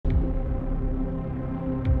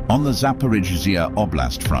On the Zaporizhzhia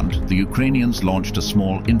Oblast front, the Ukrainians launched a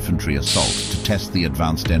small infantry assault to test the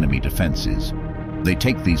advanced enemy defenses. They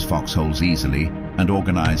take these foxholes easily and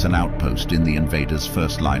organize an outpost in the invaders'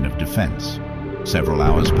 first line of defense. Several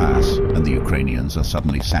hours pass, and the Ukrainians are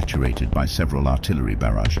suddenly saturated by several artillery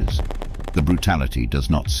barrages. The brutality does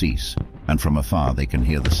not cease, and from afar they can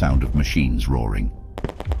hear the sound of machines roaring.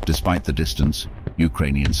 Despite the distance,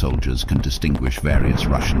 Ukrainian soldiers can distinguish various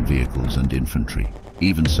Russian vehicles and infantry.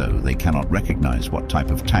 Even so, they cannot recognize what type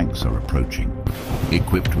of tanks are approaching.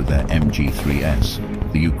 Equipped with their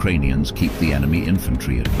MG3S, the Ukrainians keep the enemy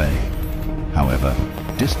infantry at bay. However,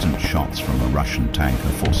 distant shots from a Russian tank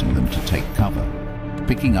are forcing them to take cover.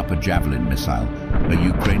 Picking up a Javelin missile, a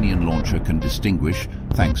Ukrainian launcher can distinguish,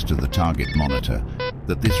 thanks to the target monitor,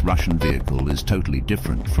 that this Russian vehicle is totally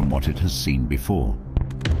different from what it has seen before.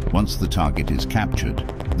 Once the target is captured,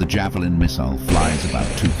 the Javelin missile flies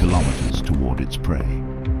about 2 kilometers toward its prey.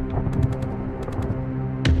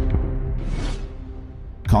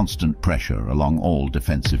 Constant pressure along all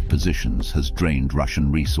defensive positions has drained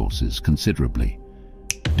Russian resources considerably.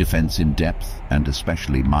 Defense in depth, and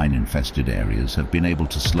especially mine-infested areas, have been able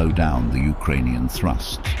to slow down the Ukrainian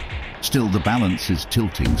thrusts. Still, the balance is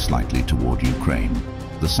tilting slightly toward Ukraine.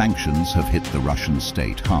 The sanctions have hit the Russian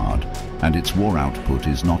state hard, and its war output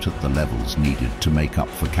is not at the levels needed to make up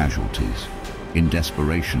for casualties. In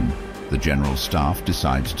desperation, the General Staff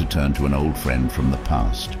decides to turn to an old friend from the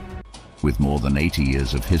past. With more than 80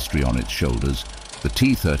 years of history on its shoulders, the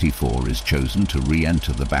T-34 is chosen to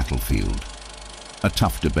re-enter the battlefield. A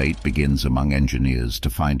tough debate begins among engineers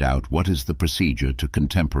to find out what is the procedure to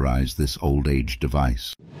contemporize this old-age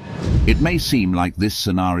device. It may seem like this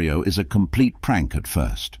scenario is a complete prank at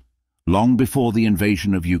first. Long before the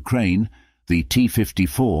invasion of Ukraine, the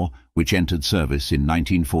T-54, which entered service in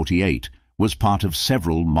 1948, was part of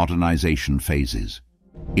several modernization phases.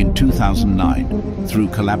 In 2009, through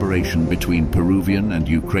collaboration between Peruvian and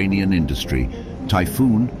Ukrainian industry,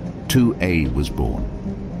 Typhoon 2A was born.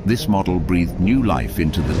 This model breathed new life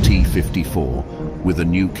into the T-54 with a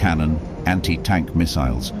new cannon, anti-tank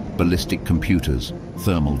missiles, ballistic computers,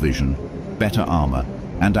 thermal vision, better armor,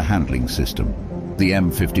 and a handling system. The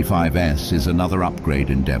M55S is another upgrade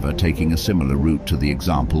endeavor taking a similar route to the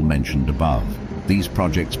example mentioned above. These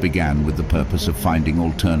projects began with the purpose of finding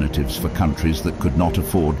alternatives for countries that could not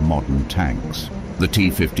afford modern tanks. The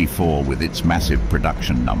T-54, with its massive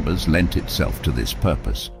production numbers, lent itself to this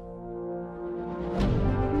purpose.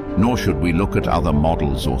 Nor should we look at other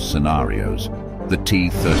models or scenarios. The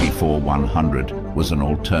T-34-100 was an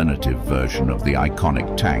alternative version of the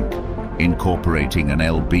iconic tank, incorporating an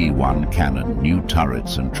LB-1 cannon, new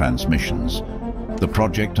turrets and transmissions. The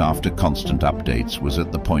project, after constant updates, was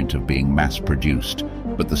at the point of being mass-produced,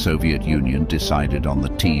 but the Soviet Union decided on the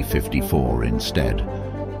T-54 instead.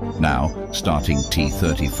 Now, starting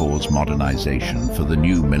T-34's modernization for the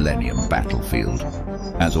new millennium battlefield.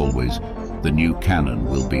 As always, the new cannon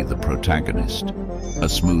will be the protagonist. A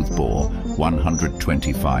smoothbore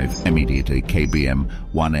 125 mm KBM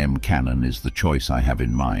 1M cannon is the choice I have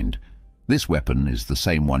in mind. This weapon is the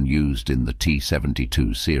same one used in the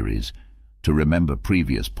T-72 series. To remember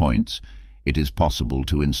previous points, it is possible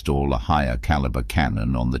to install a higher caliber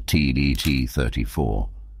cannon on the T-34.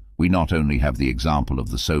 We not only have the example of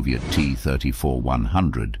the Soviet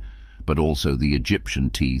T-34-100, but also the Egyptian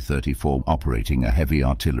T-34 operating a heavy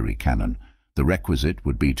artillery cannon. The requisite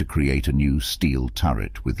would be to create a new steel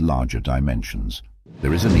turret with larger dimensions.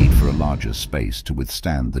 There is a need for a larger space to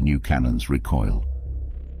withstand the new cannon's recoil.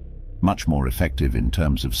 Much more effective in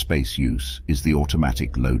terms of space use is the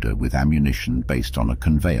automatic loader with ammunition based on a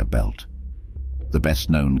conveyor belt. The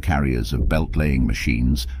best-known carriers of belt-laying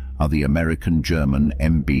machines are the American-German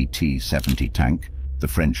MBT-70 tank, the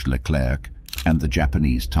French Leclerc, and the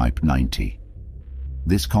Japanese Type 90.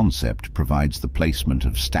 This concept provides the placement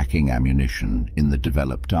of stacking ammunition in the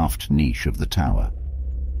developed aft niche of the tower.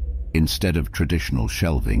 Instead of traditional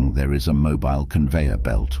shelving, there is a mobile conveyor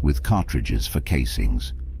belt with cartridges for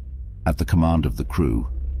casings. At the command of the crew,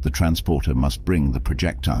 the transporter must bring the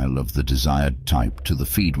projectile of the desired type to the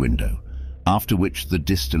feed window, after which the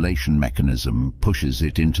distillation mechanism pushes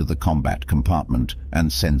it into the combat compartment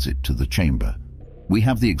and sends it to the chamber. We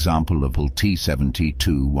have the example of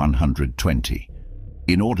T-72-120.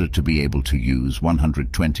 In order to be able to use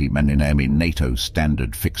 120 mm NATO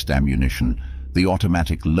standard fixed ammunition, the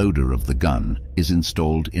automatic loader of the gun is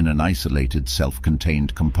installed in an isolated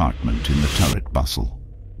self-contained compartment in the turret bustle.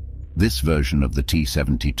 This version of the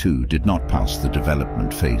T-72 did not pass the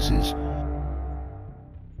development phases.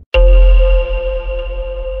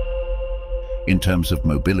 In terms of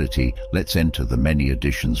mobility, let's enter the many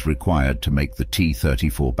additions required to make the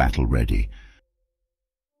T-34 battle-ready.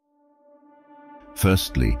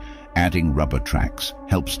 Firstly, adding rubber tracks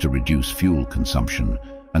helps to reduce fuel consumption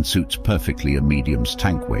and suits perfectly a medium's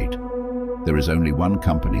tank weight. There is only one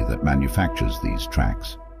company that manufactures these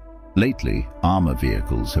tracks. Lately, armor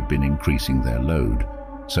vehicles have been increasing their load,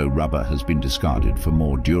 so rubber has been discarded for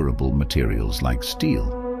more durable materials like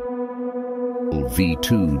steel.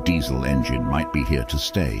 V2 diesel engine might be here to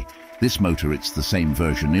stay. This motor, it's the same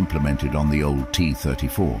version implemented on the old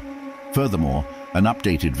T-34. Furthermore, an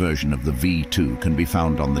updated version of the V2 can be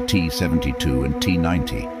found on the T-72 and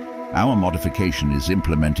T-90. Our modification is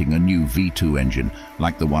implementing a new V2 engine,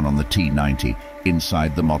 like the one on the T-90,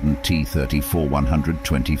 inside the modern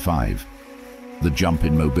T-34-125. The jump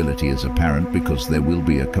in mobility is apparent because there will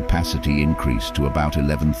be a capacity increase to about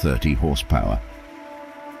 1130 horsepower.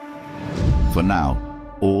 For now,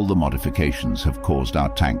 all the modifications have caused our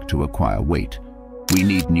tank to acquire weight. We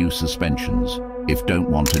need new suspensions, if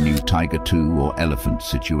don't want a new Tiger II or Elephant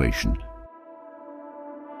situation.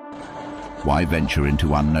 Why venture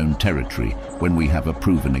into unknown territory when we have a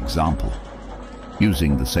proven example?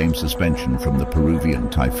 Using the same suspension from the Peruvian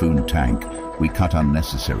Typhoon tank, we cut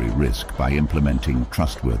unnecessary risk by implementing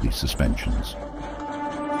trustworthy suspensions.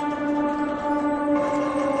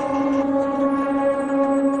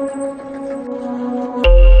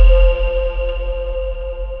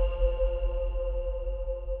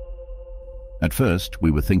 At first,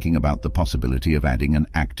 we were thinking about the possibility of adding an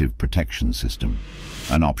active protection system.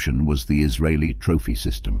 An option was the Israeli trophy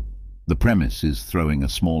system. The premise is throwing a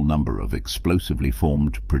small number of explosively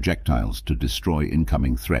formed projectiles to destroy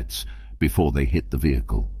incoming threats before they hit the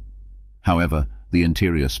vehicle. However, the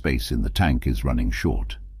interior space in the tank is running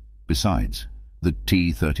short. Besides, the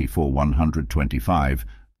T-34-125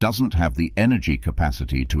 doesn't have the energy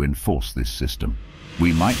capacity to enforce this system.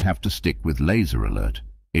 We might have to stick with laser alert.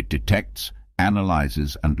 It detects,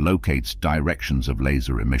 analyzes and locates directions of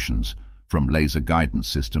laser emissions from laser guidance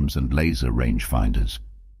systems and laser rangefinders.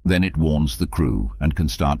 Then it warns the crew and can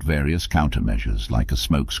start various countermeasures like a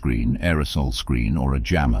smoke screen, aerosol screen or a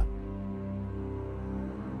jammer.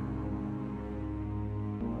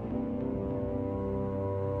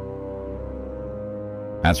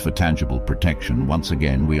 As for tangible protection, once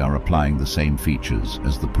again we are applying the same features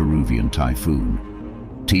as the Peruvian Typhoon.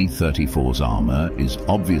 T-34's armor is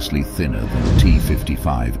obviously thinner than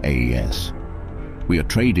T-55 AES. We are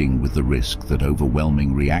trading with the risk that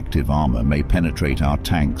overwhelming reactive armor may penetrate our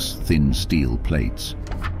tank's thin steel plates.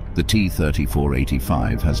 The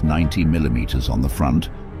T-34-85 has 90 millimeters on the front,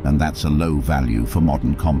 and that's a low value for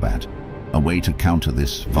modern combat. A way to counter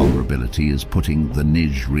this vulnerability is putting the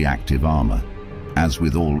NIJ reactive armor. As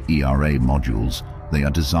with all ERA modules, they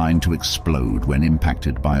are designed to explode when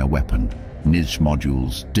impacted by a weapon. NIJ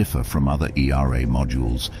modules differ from other ERA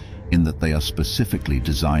modules in that they are specifically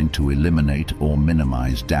designed to eliminate or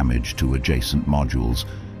minimize damage to adjacent modules,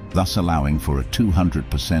 thus allowing for a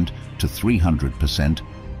 200% to 300%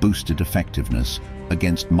 boosted effectiveness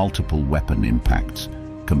against multiple weapon impacts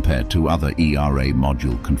compared to other ERA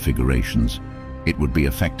module configurations. It would be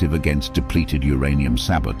effective against depleted uranium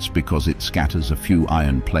sabots because it scatters a few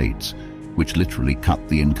iron plates, which literally cut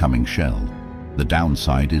the incoming shell. The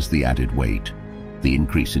downside is the added weight. The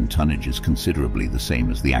increase in tonnage is considerably the same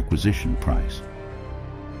as the acquisition price.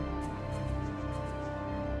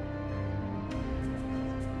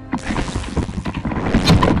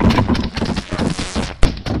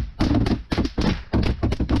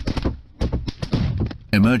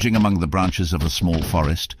 Emerging among the branches of a small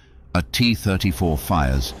forest, a T-34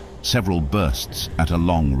 fires several bursts at a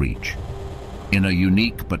long reach. In a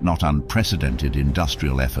unique but not unprecedented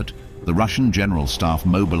industrial effort, the Russian General Staff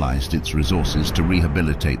mobilized its resources to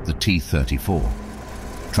rehabilitate the T-34.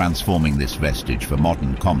 Transforming this vestige for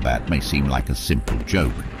modern combat may seem like a simple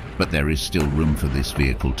joke, but there is still room for this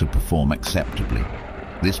vehicle to perform acceptably.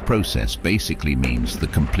 This process basically means the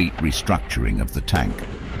complete restructuring of the tank.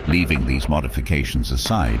 Leaving these modifications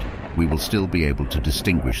aside, we will still be able to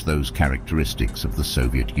distinguish those characteristics of the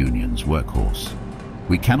Soviet Union's workhorse.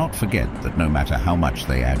 We cannot forget that no matter how much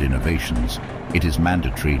they add innovations, it is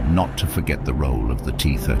mandatory not to forget the role of the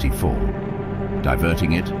T-34.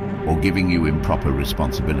 Diverting it or giving you improper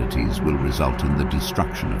responsibilities will result in the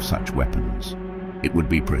destruction of such weapons. It would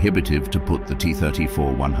be prohibitive to put the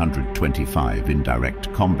T-34-125 in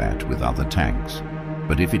direct combat with other tanks.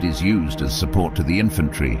 But if it is used as support to the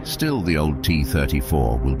infantry, still the old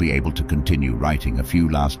T-34 will be able to continue writing a few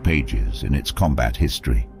last pages in its combat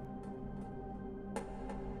history.